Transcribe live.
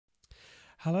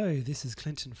Hello, this is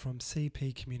Clinton from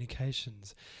CP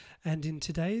Communications, and in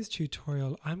today's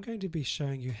tutorial I'm going to be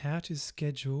showing you how to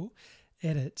schedule,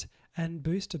 edit and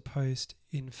boost a post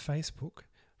in Facebook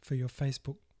for your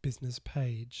Facebook business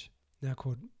page, now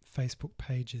called Facebook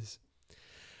Pages.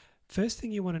 First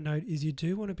thing you want to note is you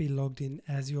do want to be logged in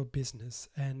as your business,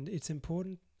 and it's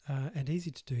important and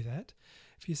easy to do that.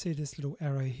 If you see this little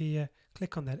arrow here,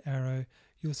 click on that arrow,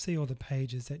 you'll see all the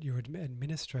pages that you're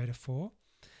administrator for.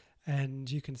 And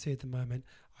you can see at the moment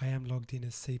I am logged in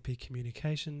as CP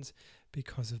Communications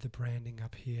because of the branding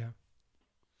up here.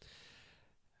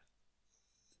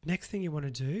 Next thing you want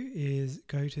to do is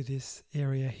go to this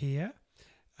area here.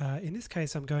 In this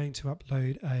case I'm going to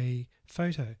upload a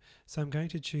photo. So I'm going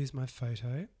to choose my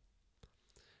photo.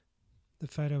 The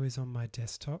photo is on my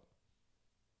desktop.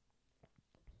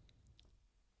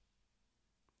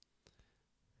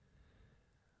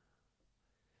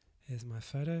 Here's my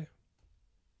photo.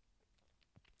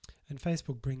 And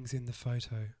Facebook brings in the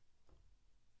photo.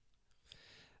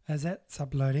 As that's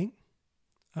uploading,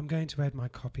 I'm going to add my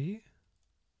copy.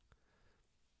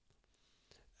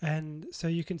 And so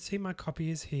you can see my copy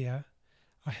is here.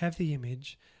 I have the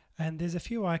image, and there's a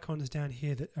few icons down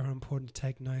here that are important to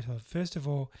take note of. First of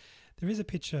all, there is a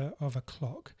picture of a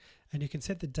clock, and you can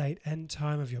set the date and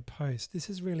time of your post. This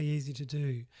is really easy to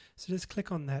do. So just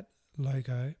click on that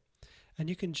logo, and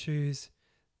you can choose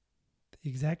the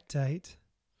exact date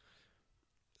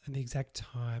and the exact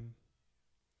time,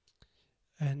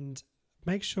 and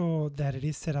make sure that it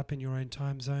is set up in your own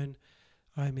time zone.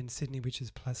 I'm in Sydney, which is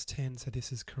 +10, so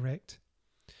this is correct.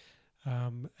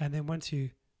 And then once you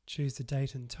choose the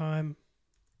date and time,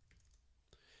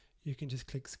 you can just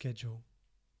click schedule.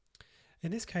 In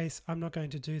this case, I'm not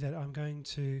going to do that. I'm going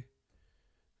to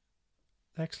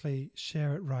actually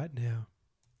share it right now.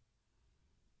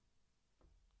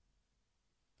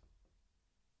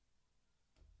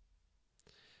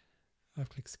 I've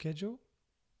clicked schedule.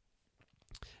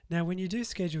 Now when you do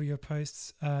schedule your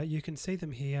posts, you can see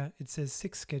them here. It says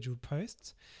 6 scheduled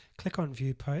posts. Click on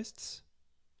view posts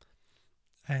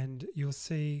and you'll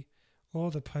see all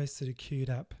the posts that are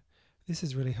queued up. This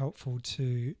is really helpful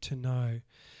to know.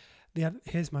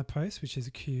 Here's my post, which is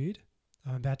queued.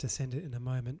 I'm about to send it in a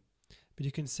moment, but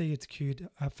you can see it's queued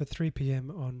up for 3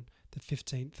 p.m. on the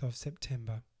 15th of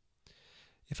September.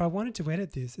 If I wanted to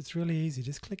edit this, it's really easy.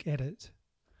 Just click edit.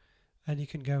 And you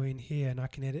can go in here and I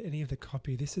can edit any of the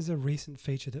copy. This is a recent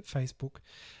feature that Facebook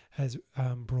has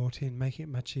brought in, making it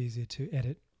much easier to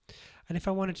edit. And if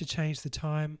I wanted to change the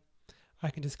time,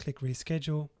 I can just click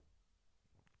reschedule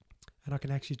and I can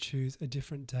actually choose a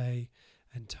different day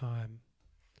and time.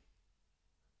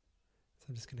 So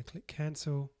I'm just going to click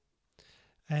cancel.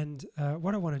 And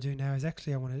what I want to do now is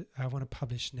actually I want to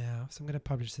publish now. So I'm going to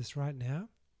publish this right now.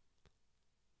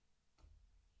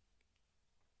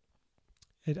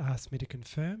 It asks me to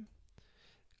confirm,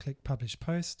 click publish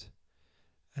post,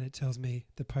 and it tells me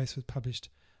the post was published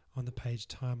on the page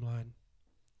timeline.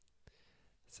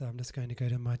 So I'm just going to go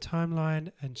to my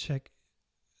timeline and check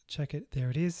it. There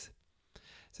it is.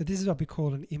 So this is what we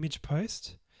call an image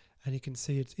post, and you can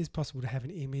see it is possible to have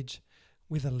an image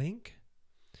with a link.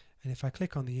 And if I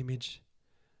click on the image,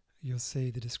 you'll see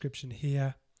the description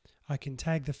here. I can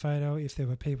tag the photo if there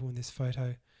were people in this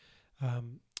photo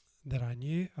that I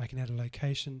knew. I can add a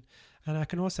location, and I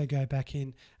can also go back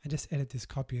in and just edit this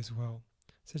copy as well.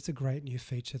 So it's a great new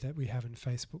feature that we have in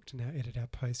Facebook to now edit our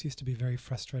posts. It used to be very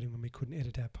frustrating when we couldn't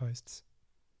edit our posts.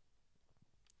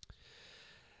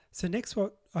 So next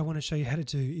what I want to show you how to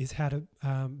do is how to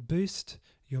boost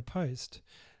your post.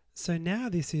 So now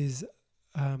this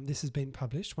has been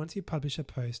published. Once you publish a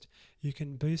post, you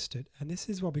can boost it, and this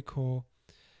is what we call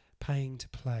paying to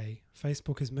play.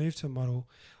 Facebook has moved to a model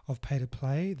of pay to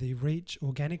play. The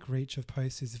organic reach of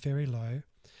posts is very low.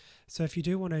 So if you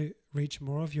do want to reach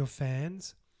more of your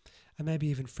fans and maybe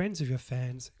even friends of your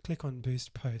fans, click on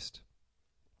boost post.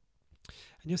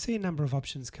 And you'll see a number of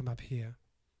options come up here.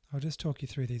 I'll just talk you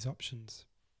through these options.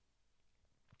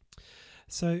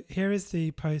 So here is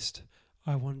the post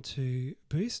I want to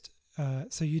boost.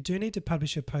 So you do need to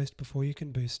publish your post before you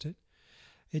can boost it.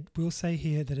 It will say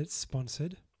here that it's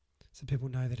sponsored, so people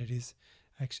know that it is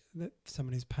actually that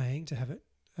someone is paying to have it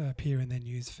appear in their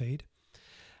news feed.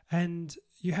 And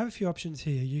you have a few options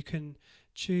here. You can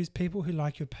choose people who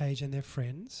like your page and their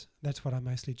friends. That's what I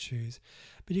mostly choose.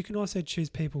 But you can also choose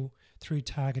people through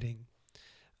targeting.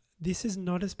 This is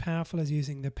not as powerful as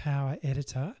using the Power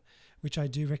Editor, which I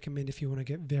do recommend if you want to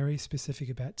get very specific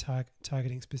about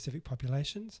targeting specific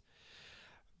populations.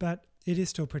 But it is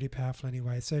still pretty powerful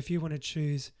anyway. So if you want to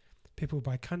choose people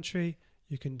by country,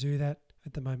 you can do that.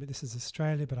 At the moment this is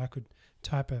Australia, but I could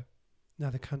type a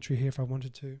another country here if I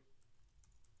wanted to. I'm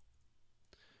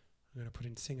going to put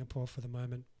in Singapore for the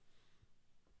moment.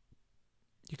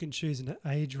 You can choose an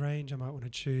age range. I might want to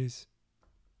choose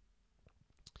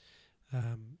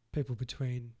people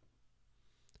between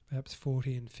perhaps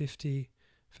 40 and 50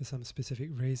 for some specific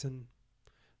reason.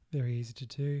 Very easy to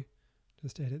do.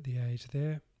 Just edit the age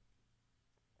there.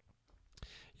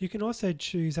 You can also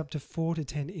choose up to 4 to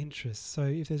 10 interests. So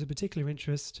if there's a particular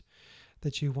interest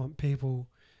that you want people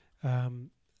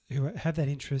who have that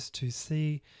interest to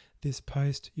see this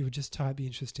post, you would just type the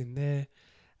interest in there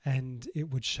and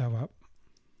it would show up.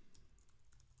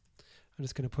 I'm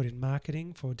just going to put in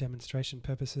marketing for demonstration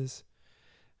purposes,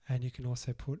 and you can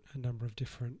also put a number of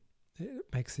different,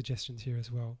 make suggestions here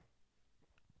as well.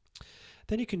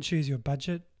 Then you can choose your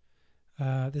budget.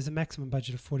 There's a maximum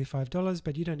budget of $45,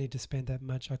 but you don't need to spend that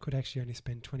much. I could actually only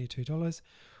spend $22,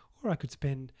 or I could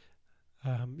spend,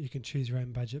 you can choose your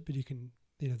own budget, but you can,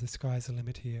 the sky's the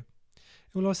limit here.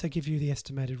 It will also give you the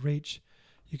estimated reach.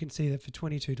 You can see that for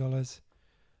 $22,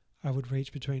 I would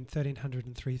reach between 1,300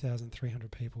 and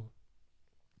 3,300 people.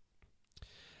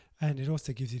 And it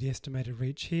also gives you the estimated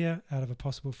reach here out of a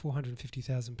possible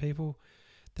 450,000 people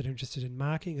that are interested in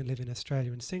marketing and live in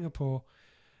Australia and Singapore.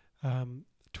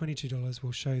 $22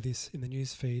 will show this in the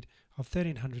news feed of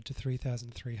 1,300 to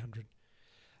 3,300.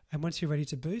 And once you're ready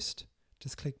to boost,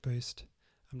 just click boost.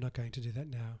 I'm not going to do that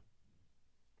now.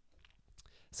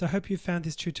 So I hope you found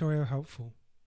this tutorial helpful.